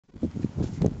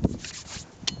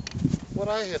what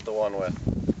I hit the one with.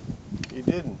 You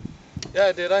didn't. Yeah,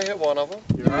 I did. I hit one of them.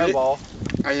 Your eyeball.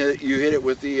 You hit it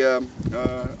with the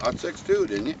 .6 too,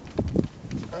 didn't you?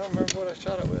 I don't remember what I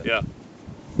shot it with. Yeah.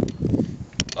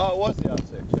 Oh, it was the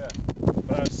 .6, yeah.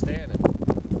 But I was standing.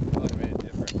 Probably made a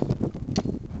difference.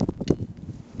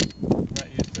 I'm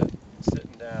not used to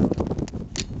sitting down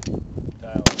and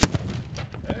dialing.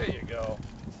 There you go.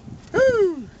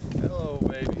 Woo! Hello,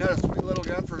 baby. Isn't that a sweet little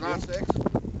gun for .6?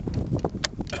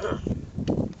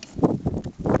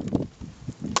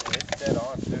 It's dead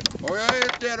on, too. Oh yeah,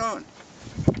 it's dead on.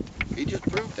 He just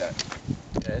proved that.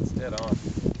 Yeah, it's dead on.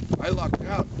 I lucked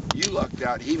out. You lucked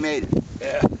out. He made it.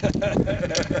 Yeah.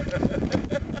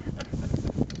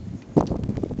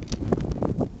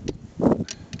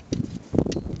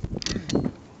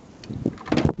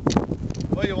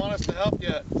 Well, you want us to help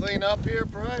you clean up here,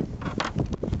 Pride?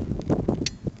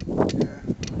 Yeah.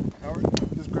 Howard,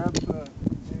 just grab the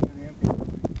empty.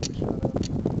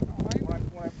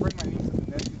 When I bring my nieces and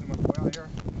nephews and my boy out here,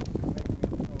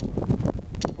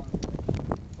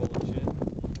 Full of shit.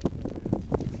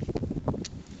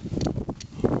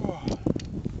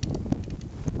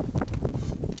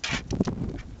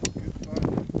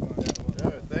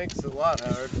 Thanks a lot,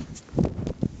 Howard.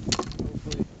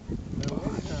 Hopefully,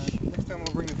 next time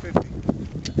we'll bring the 50.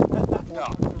 No,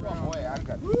 wrong way. I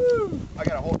got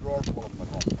a whole drawer full of them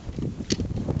at home.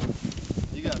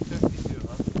 you got 52,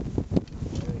 huh?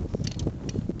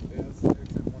 Yeah, it's at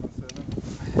 107.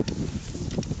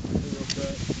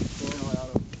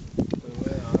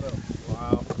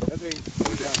 Wow. That thing,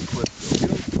 you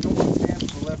don't want to stand to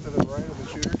the left or the right of the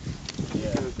shooter.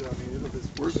 Yeah. Because, I mean, it'll just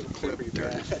Where's the it'll be clip?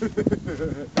 bad.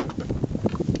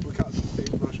 We caught some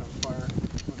sagebrush on fire.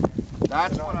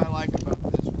 That's what I like about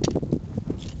this one.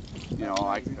 You know,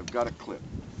 I've got a clip.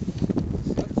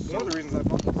 That's one of the reasons I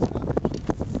bought this.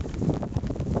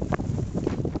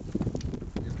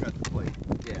 You've got the plate.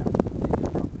 Yeah. You can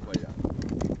drop the plate out.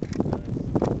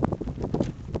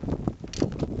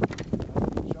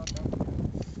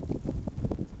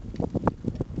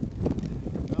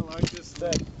 I like this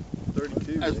stuff.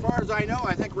 32. As far as I know,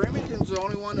 I think Remington's the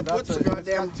only one that puts the It's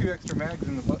goddamn. got 2 extra mags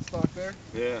in the buttstock there.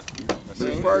 Yeah.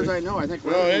 As far as I know, I think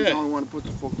Remington's the only one that puts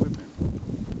the full clip in.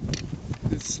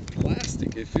 It's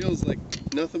plastic. It feels like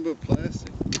nothing but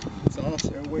plastic. It's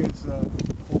awesome. It weighs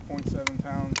 4.7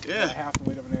 pounds. Yeah. Half the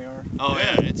weight of an AR. Oh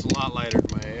yeah, it's a lot lighter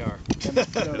than my AR. And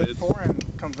the forend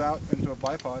comes out into a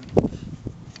bipod.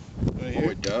 Right Oh,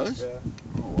 here? it does? Yeah.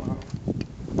 Oh, wow.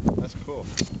 That's cool.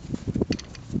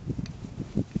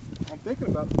 I'm thinking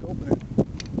about opening it.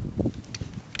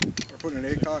 Or putting an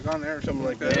ACOG on there or something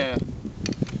like that. Yeah.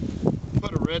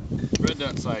 Put a red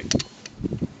dot sight.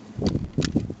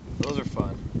 Those are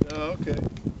fun. Oh, okay.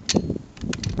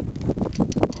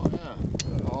 Oh yeah.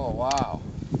 Oh, wow.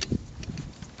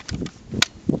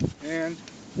 And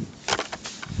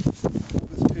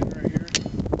this pin right here,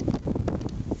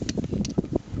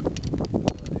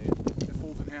 it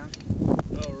folds in half.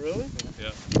 Oh, really?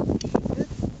 Yeah.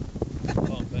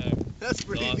 Compact. That's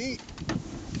pretty Awesome. neat.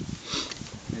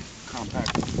 It's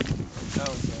compact.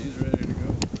 He's ready to go.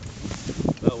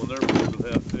 That one there was with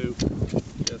half too.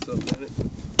 Got something in it.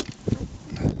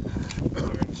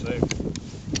 They're safe.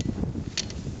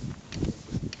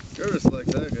 Curtis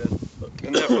likes that gun.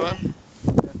 Isn't that fun?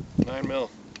 9mm.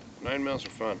 9mm are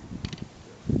fun.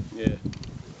 Yeah.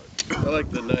 I like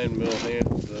the 9mm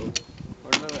handles though.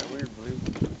 What about that weird blue?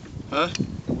 Huh?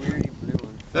 The weirdy blue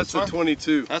one. That's the one?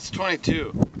 22. That's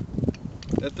 22.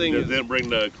 That thing They is. didn't bring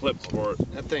the clips for it.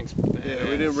 That thing's badass. Yeah,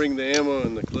 we didn't bring the ammo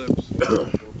and the clips.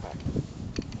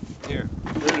 Here.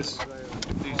 Curtis.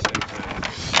 These things.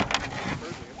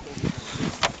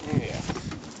 Yeah.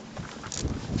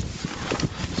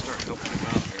 Start helping him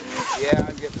out here. Yeah,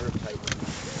 I'm getting real tight.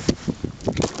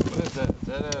 What is that? Is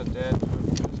that a dead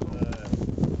pistol?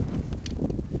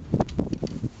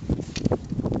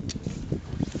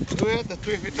 Who had the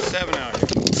 357 out here?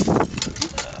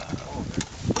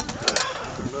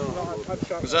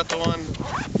 Was that the one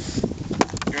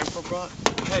Grandpa brought?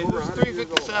 Hey, who's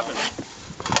 357?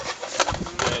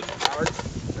 Howard,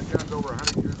 that gun's over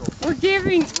 100 years old. We're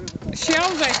giving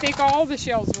shells. I think all the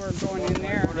shells were going in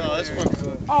there. No, this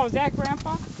one's. Oh, is that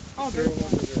Grandpa? Oh, there's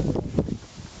one.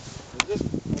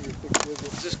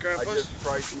 Is this I Grandpa's? just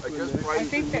priced I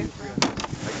think it. that's Grandpa.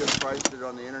 I just priced it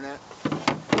on the internet.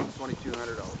 It's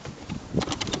 $2,200.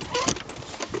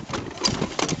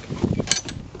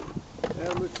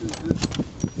 How much is this?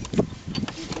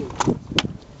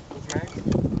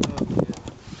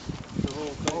 The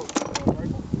whole thing.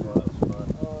 Rifle?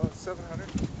 Oh, that's fun. 700.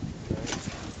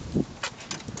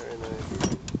 Very nice.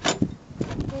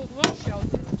 Those little shells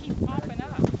just keep popping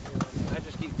up. I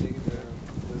just keep digging around.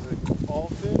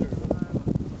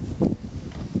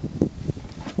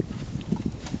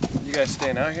 You guys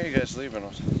staying out here? You guys leaving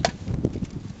us?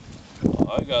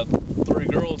 I got 3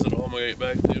 girls at home I ate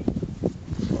back to.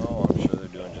 Oh, I'm sure they're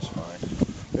doing just fine.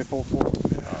 They pulled forward.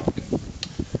 Oh, okay.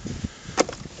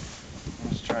 I'm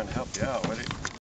just trying to help you out. What do you,